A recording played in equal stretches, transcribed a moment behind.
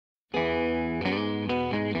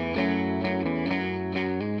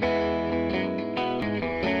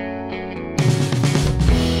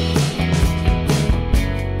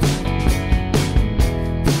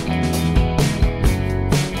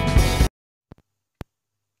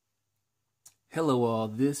Hello all,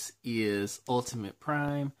 this is Ultimate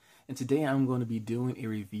Prime, and today I'm going to be doing a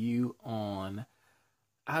review on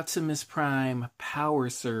Optimus Prime Power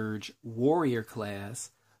Surge Warrior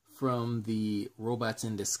class from the Robots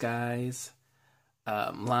in Disguise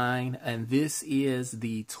line, and this is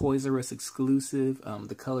the Toys R Us exclusive.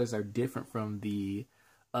 The colors are different from the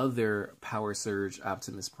other Power Surge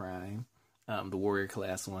Optimus Prime, the Warrior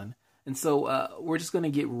class one. And so we're just going to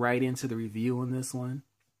get right into the review on this one.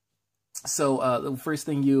 So the first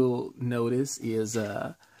thing you'll notice is,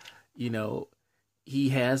 he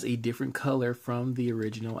has a different color from the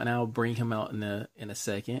original, and I'll bring him out in a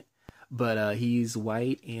second. But he's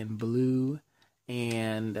white and blue,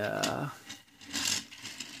 and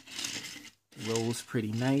rolls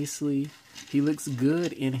pretty nicely. He looks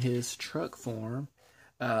good in his truck form.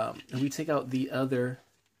 And we take out the other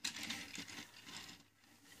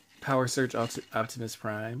Power Surge Optimus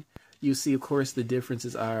Prime. You see, of course, the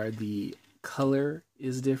differences are the color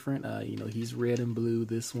is different. He's red and blue.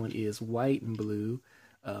 This one is white and blue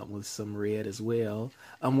with some red as well.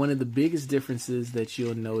 One of the biggest differences that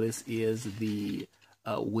you'll notice is the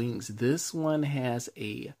wings. This one has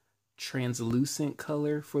a translucent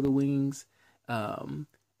color for the wings. And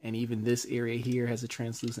even this area here has a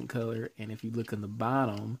translucent color. And if you look on the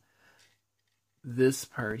bottom, this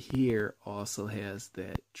part here also has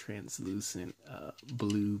that translucent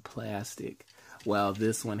blue plastic, while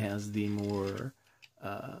this one has the more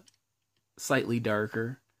slightly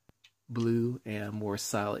darker blue and more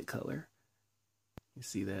solid color. You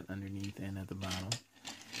see that underneath and at the bottom.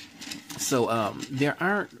 So there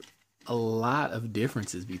aren't a lot of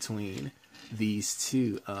differences between these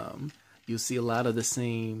two. You'll see a lot of the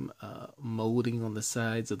same molding on the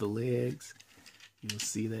sides of the legs. You'll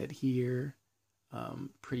see that here.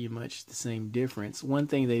 Pretty much the same difference. One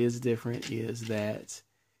thing that is different is that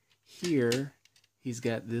here he's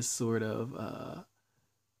got this sort of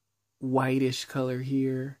whitish color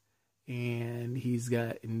here, and he's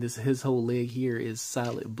got, and his whole leg here is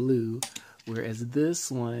solid blue, whereas this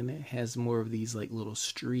one has more of these like little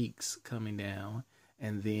streaks coming down,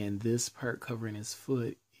 and then this part covering his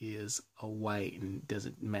foot is a white and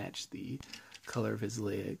doesn't match the color of his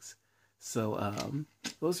legs. So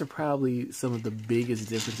those are probably some of the biggest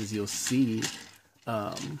differences you'll see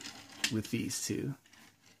with these two.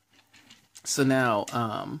 So now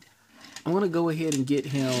I'm going to go ahead and get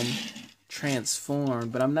him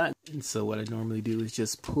transformed, but I'm not. And so what I normally do is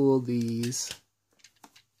just pull these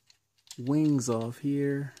wings off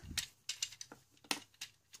here.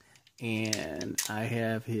 And I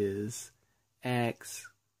have his axe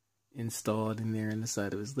installed in there in the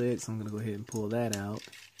side of his leg. So I'm going to go ahead and pull that out.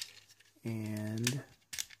 And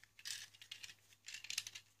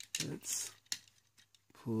let's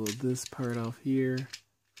pull this part off here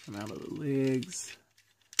from out of the legs.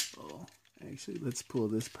 Oh, actually, let's pull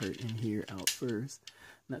this part in here out first.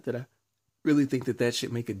 Not that I really think that that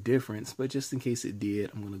should make a difference, but just in case it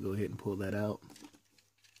did, I'm going to go ahead and pull that out.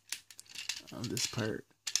 This part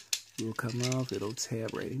will come off. It'll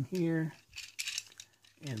tab right in here.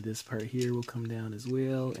 And this part here will come down as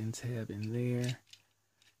well and tab in there.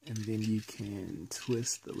 And then you can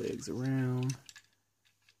twist the legs around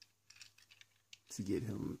to get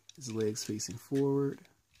his legs facing forward.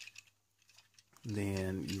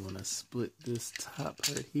 Then you want to split this top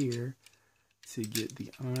part here to get the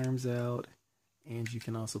arms out. And you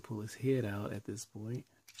can also pull his head out at this point.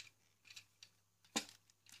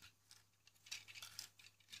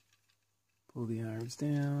 Pull the arms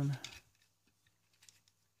down.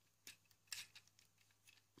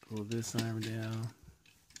 Pull this arm down.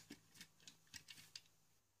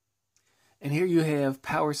 And here you have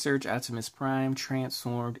Power Surge Optimus Prime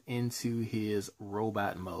transformed into his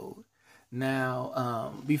robot mode.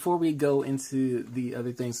 Now, before we go into the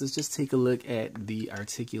other things, let's just take a look at the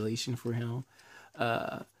articulation for him.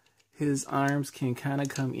 His arms can kind of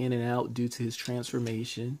come in and out due to his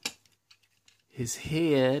transformation. His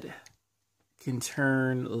head can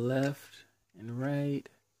turn left and right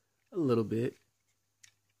a little bit.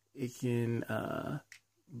 It can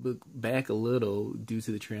look back a little due to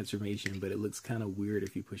the transformation, but it looks kind of weird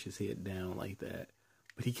if you push his head down like that.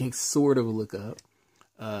 But he can sort of look up.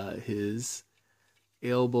 His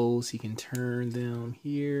elbows, he can turn them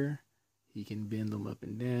here. He can bend them up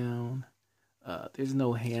and down. There's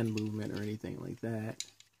no hand movement or anything like that.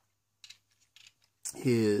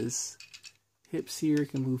 His hips here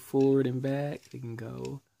can move forward and back. They can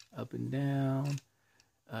go up and down.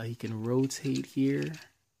 He can rotate here,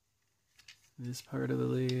 this part of the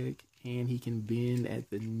leg, and he can bend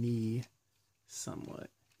at the knee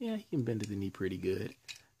somewhat. Yeah, he can bend at the knee pretty good.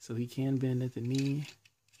 So he can bend at the knee,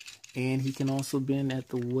 And he can also bend at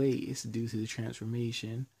the waist due to the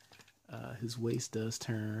transformation. His waist does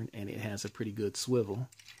turn, and it has a pretty good swivel.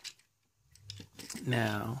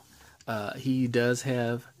 Now, he does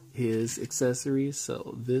have his accessories.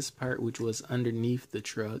 So this part, which was underneath the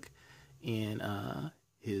truck in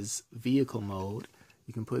his vehicle mode,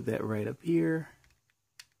 you can put that right up here.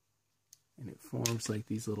 And it forms like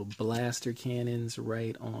these little blaster cannons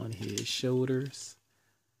right on his shoulders.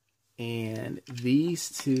 And these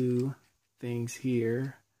two things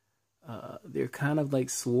here, they're kind of like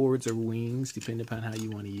swords or wings, depending upon how you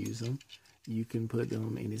want to use them. You can put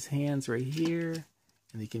them in his hands right here,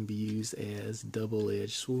 and they can be used as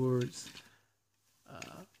double-edged swords,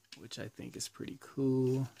 which I think is pretty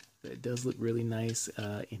cool. That does look really nice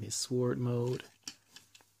in his sword mode.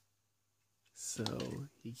 So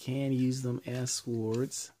he can use them as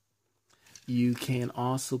swords. You can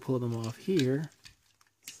also pull them off here.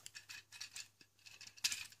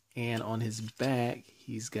 And on his back,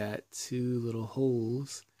 he's got two little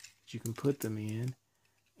holes that you can put them in,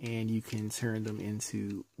 and you can turn them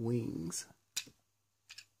into wings.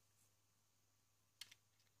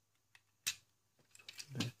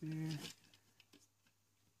 Back there.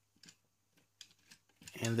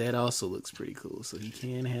 And that also looks pretty cool. So he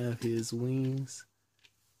can have his wings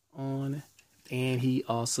on, and he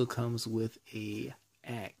also comes with a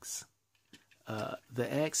axe.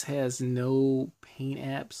 The axe has no paint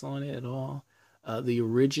apps on it at all. The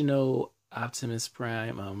original Optimus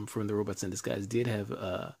Prime from the Robots in Disguise did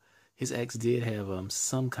have, his axe did have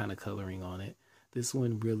some kind of coloring on it. This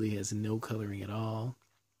one really has no coloring at all.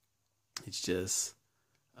 It's just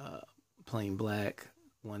plain black,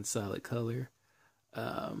 one solid color.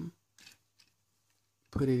 Put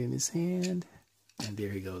it in his hand, and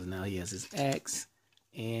there he goes. Now he has his axe,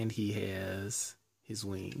 and he has his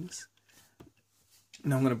wings.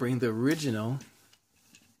 Now I'm going to bring the original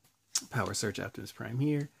Power Search Optimus Prime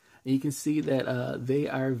here. And you can see that they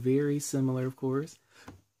are very similar, of course.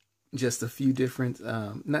 Just a few different,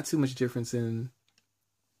 not too much difference in,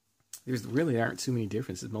 there's really aren't too many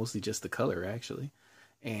differences, mostly just the color, actually.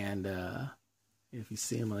 And if you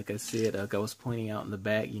see him, like I said, like I was pointing out in the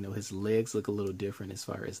back, you know, his legs look a little different as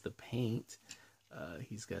far as the paint.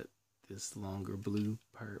 He's got this longer blue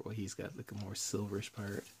part, while he's got like a more silverish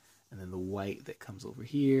part. And then the white that comes over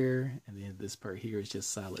here. And then this part here is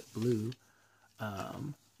just solid blue.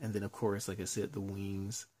 And then, of course, like I said, the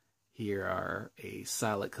wings here are a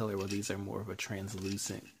solid color, while these are more of a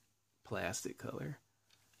translucent plastic color.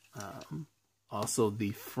 Also,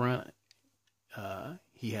 the front,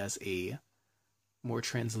 he has a more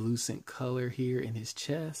translucent color here in his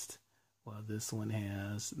chest, while this one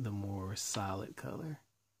has the more solid color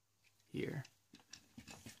here.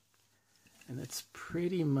 And that's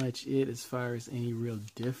pretty much it as far as any real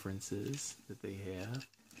differences that they have.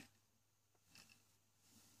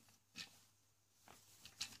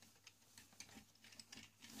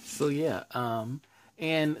 So yeah,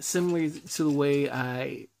 and similarly to the way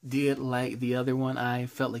I did like the other one, I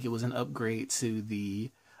felt like it was an upgrade to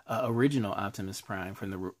the original Optimus Prime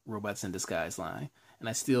from the Robots in Disguise line. And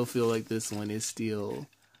I still feel like this one is still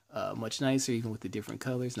much nicer, even with the different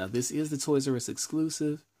colors. Now, this is the Toys R Us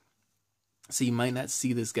exclusive, so you might not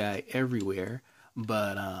see this guy everywhere.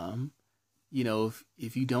 But, you know,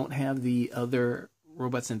 if you don't have the other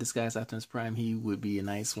Robots in Disguise Optimus Prime, he would be a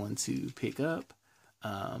nice one to pick up.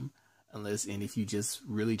 And if you just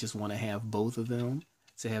really just want to have both of them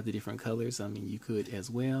to have the different colors, I mean, you could as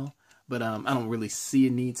well. But I don't really see a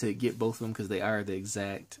need to get both of them because they are the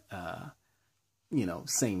exact, you know,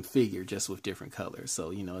 same figure, just with different colors. So,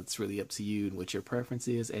 you know, it's really up to you and what your preference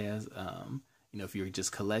is as, you know, if you're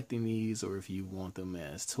just collecting these or if you want them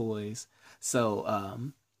as toys.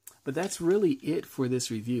 So, but that's really it for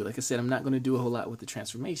this review. Like I said, I'm not going to do a whole lot with the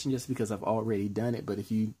transformation just because I've already done it. But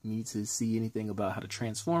if you need to see anything about how to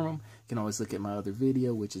transform them, you can always look at my other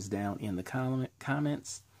video, which is down in the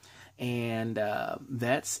comments. And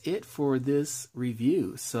that's it for this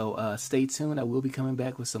review. So stay tuned. I will be coming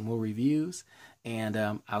back with some more reviews, and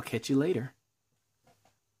I'll catch you later.